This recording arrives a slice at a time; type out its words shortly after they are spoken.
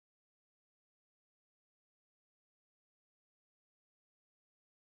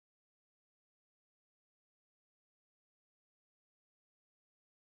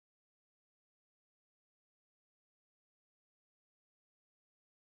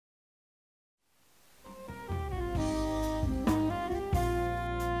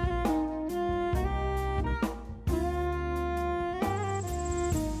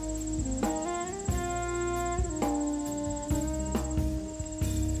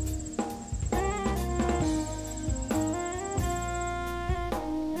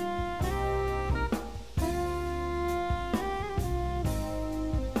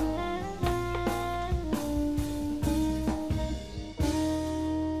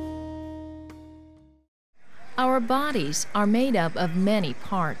Our bodies are made up of many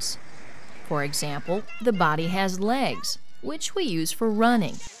parts. For example, the body has legs, which we use for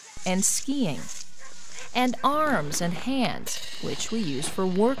running and skiing, and arms and hands, which we use for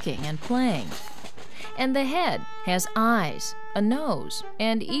working and playing. And the head has eyes, a nose,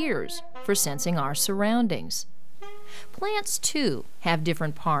 and ears for sensing our surroundings. Plants, too, have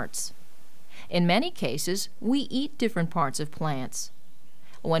different parts. In many cases, we eat different parts of plants.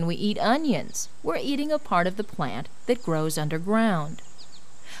 When we eat onions, we're eating a part of the plant that grows underground.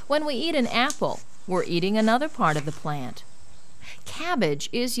 When we eat an apple, we're eating another part of the plant. Cabbage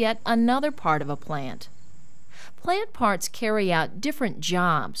is yet another part of a plant. Plant parts carry out different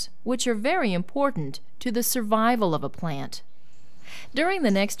jobs, which are very important to the survival of a plant. During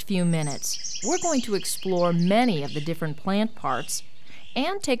the next few minutes, we're going to explore many of the different plant parts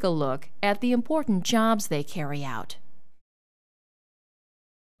and take a look at the important jobs they carry out.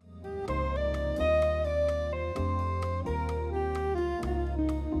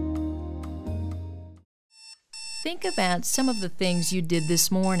 Think about some of the things you did this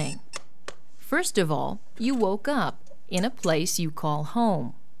morning. First of all, you woke up in a place you call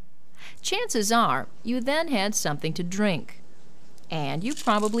home. Chances are you then had something to drink, and you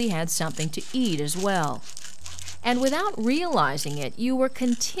probably had something to eat as well. And without realizing it, you were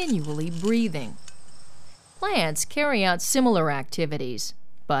continually breathing. Plants carry out similar activities,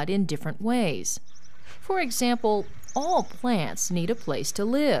 but in different ways. For example, all plants need a place to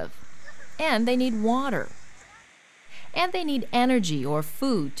live, and they need water. And they need energy or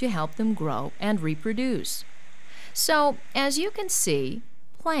food to help them grow and reproduce. So, as you can see,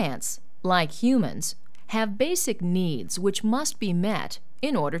 plants, like humans, have basic needs which must be met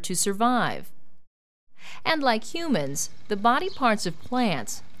in order to survive. And like humans, the body parts of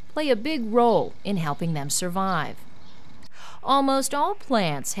plants play a big role in helping them survive. Almost all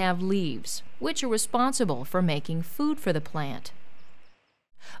plants have leaves, which are responsible for making food for the plant.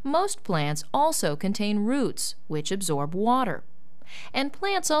 Most plants also contain roots, which absorb water. And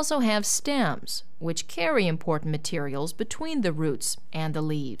plants also have stems, which carry important materials between the roots and the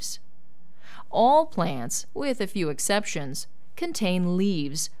leaves. All plants, with a few exceptions, contain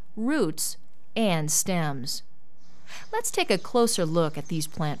leaves, roots, and stems. Let's take a closer look at these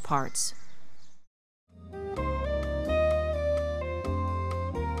plant parts.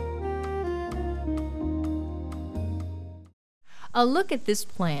 A look at this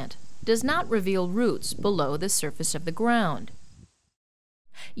plant does not reveal roots below the surface of the ground.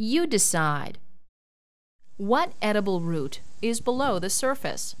 You decide. What edible root is below the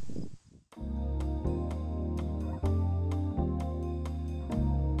surface?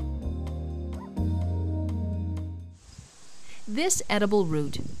 This edible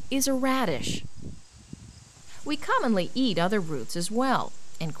root is a radish. We commonly eat other roots as well,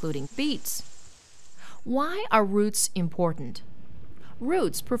 including beets. Why are roots important?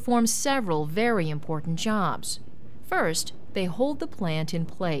 Roots perform several very important jobs. First, they hold the plant in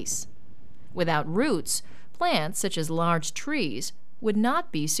place. Without roots, plants such as large trees would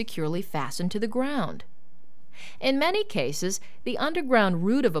not be securely fastened to the ground. In many cases, the underground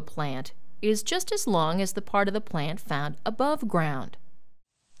root of a plant is just as long as the part of the plant found above ground.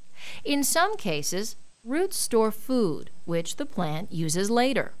 In some cases, roots store food, which the plant uses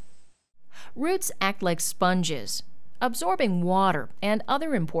later. Roots act like sponges, absorbing water and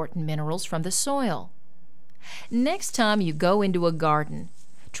other important minerals from the soil. Next time you go into a garden,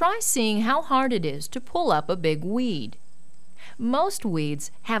 try seeing how hard it is to pull up a big weed. Most weeds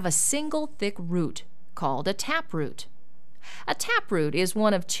have a single thick root called a taproot. A taproot is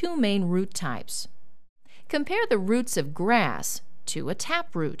one of two main root types. Compare the roots of grass to a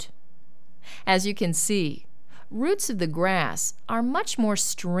taproot. As you can see, roots of the grass are much more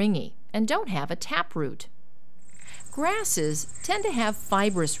stringy and don't have a taproot. Grasses tend to have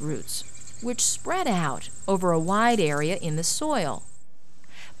fibrous roots, which spread out over a wide area in the soil.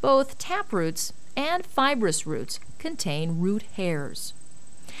 Both taproots and fibrous roots contain root hairs.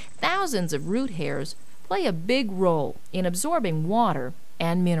 Thousands of root hairs play a big role in absorbing water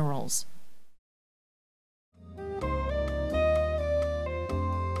and minerals.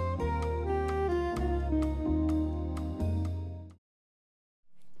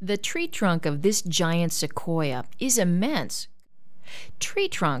 The tree trunk of this giant sequoia is immense. Tree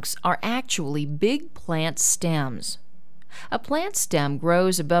trunks are actually big plant stems. A plant stem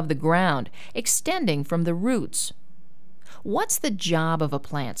grows above the ground, extending from the roots. What's the job of a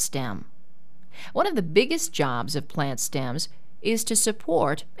plant stem? One of the biggest jobs of plant stems is to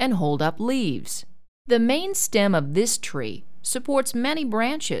support and hold up leaves. The main stem of this tree supports many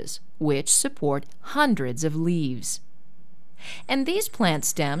branches, which support hundreds of leaves. And these plant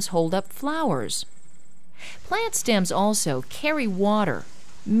stems hold up flowers. Plant stems also carry water,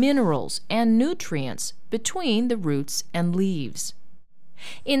 minerals, and nutrients between the roots and leaves.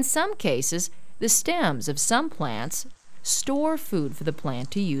 In some cases, the stems of some plants store food for the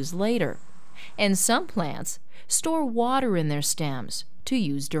plant to use later, and some plants store water in their stems to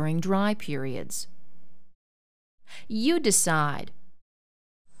use during dry periods. You decide.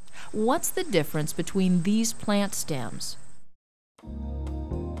 What's the difference between these plant stems?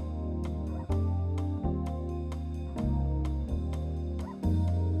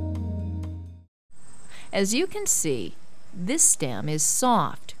 As you can see, this stem is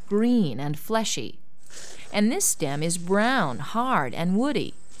soft, green, and fleshy, and this stem is brown, hard, and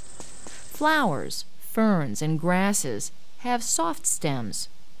woody. Flowers, ferns, and grasses have soft stems.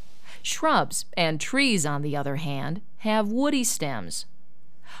 Shrubs and trees, on the other hand, have woody stems.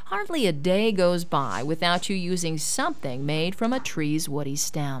 Hardly a day goes by without you using something made from a tree's woody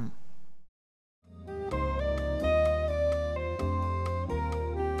stem.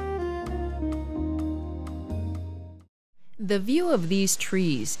 The view of these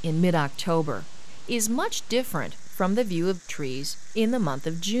trees in mid-October is much different from the view of trees in the month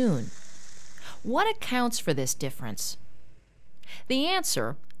of June. What accounts for this difference? The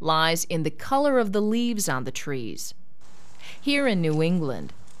answer lies in the color of the leaves on the trees. Here in New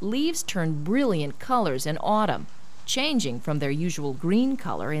England, leaves turn brilliant colors in autumn, changing from their usual green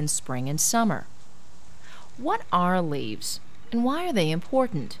color in spring and summer. What are leaves, and why are they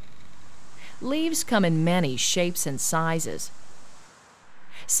important? Leaves come in many shapes and sizes.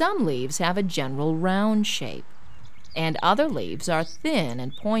 Some leaves have a general round shape, and other leaves are thin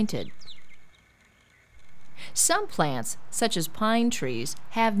and pointed. Some plants, such as pine trees,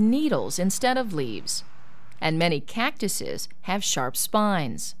 have needles instead of leaves, and many cactuses have sharp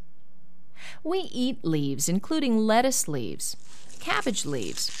spines. We eat leaves, including lettuce leaves, cabbage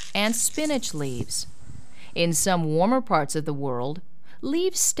leaves, and spinach leaves. In some warmer parts of the world,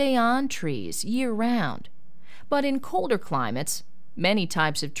 leaves stay on trees year-round, but in colder climates, many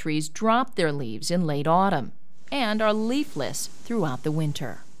types of trees drop their leaves in late autumn and are leafless throughout the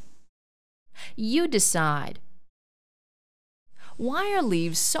winter. You decide. Why are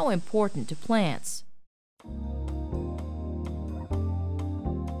leaves so important to plants?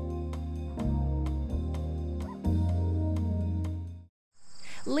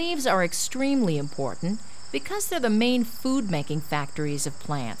 Leaves are extremely important because they're the main food-making factories of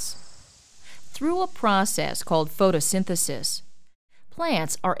plants. Through a process called photosynthesis,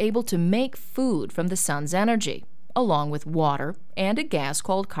 plants are able to make food from the sun's energy, along with water and a gas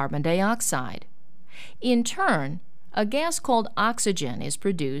called carbon dioxide. In turn, a gas called oxygen is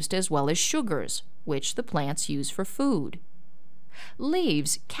produced, as well as sugars, which the plants use for food.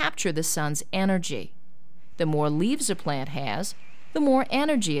 Leaves capture the sun's energy. The more leaves a plant has, the more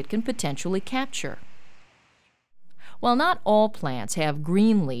energy it can potentially capture. While not all plants have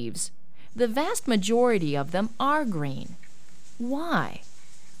green leaves, the vast majority of them are green. Why?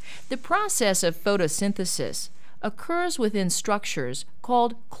 The process of photosynthesis occurs within structures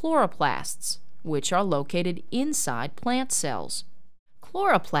called chloroplasts, which are located inside plant cells.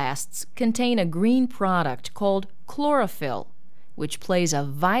 Chloroplasts contain a green product called chlorophyll, which plays a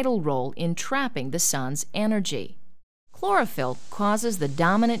vital role in trapping the sun's energy. Chlorophyll causes the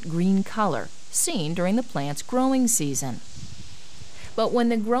dominant green color seen during the plant's growing season. But when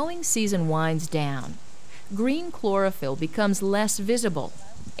the growing season winds down, green chlorophyll becomes less visible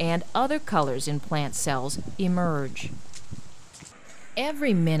and other colors in plant cells emerge.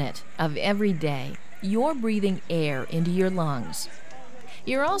 Every minute of every day, you're breathing air into your lungs.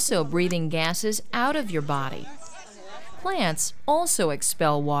 You're also breathing gases out of your body. Plants also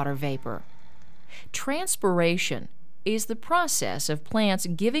expel water vapor. Transpiration is the process of plants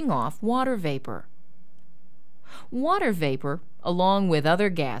giving off water vapor. Water vapor, along with other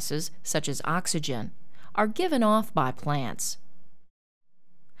gases such as oxygen, are given off by plants.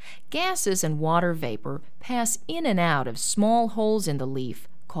 Gases and water vapor pass in and out of small holes in the leaf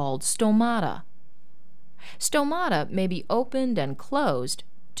called stomata. Stomata may be opened and closed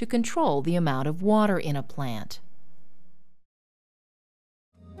to control the amount of water in a plant.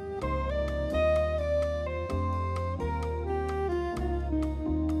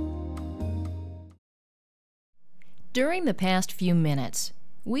 During the past few minutes,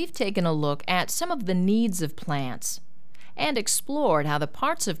 we've taken a look at some of the needs of plants and explored how the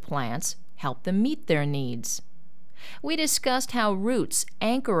parts of plants help them meet their needs. We discussed how roots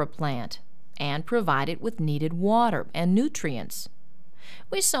anchor a plant and provide it with needed water and nutrients.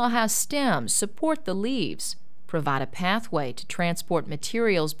 We saw how stems support the leaves, provide a pathway to transport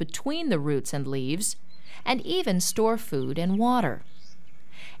materials between the roots and leaves, and even store food and water.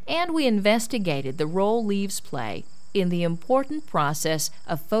 And we investigated the role leaves play in the important process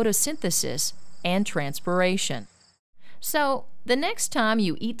of photosynthesis and transpiration. So, the next time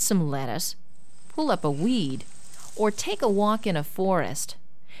you eat some lettuce, pull up a weed, or take a walk in a forest,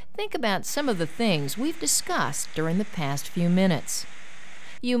 think about some of the things we've discussed during the past few minutes.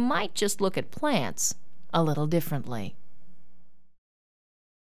 You might just look at plants a little differently.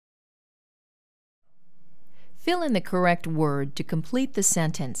 Fill in the correct word to complete the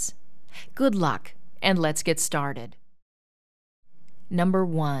sentence. Good luck, and let's get started. Number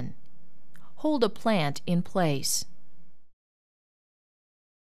 1. Hold a plant in place.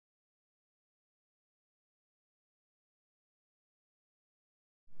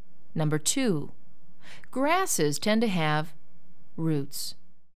 Number 2. Grasses tend to have roots.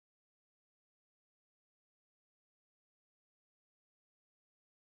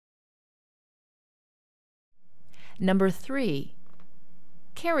 Number 3.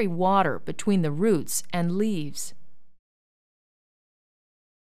 Carry water between the roots and leaves.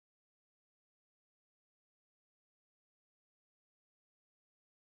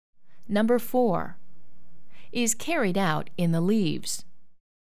 Number 4. Is carried out in the leaves.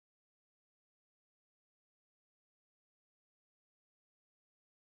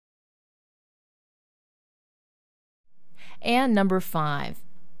 And number 5.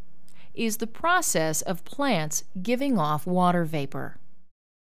 Is the process of plants giving off water vapor.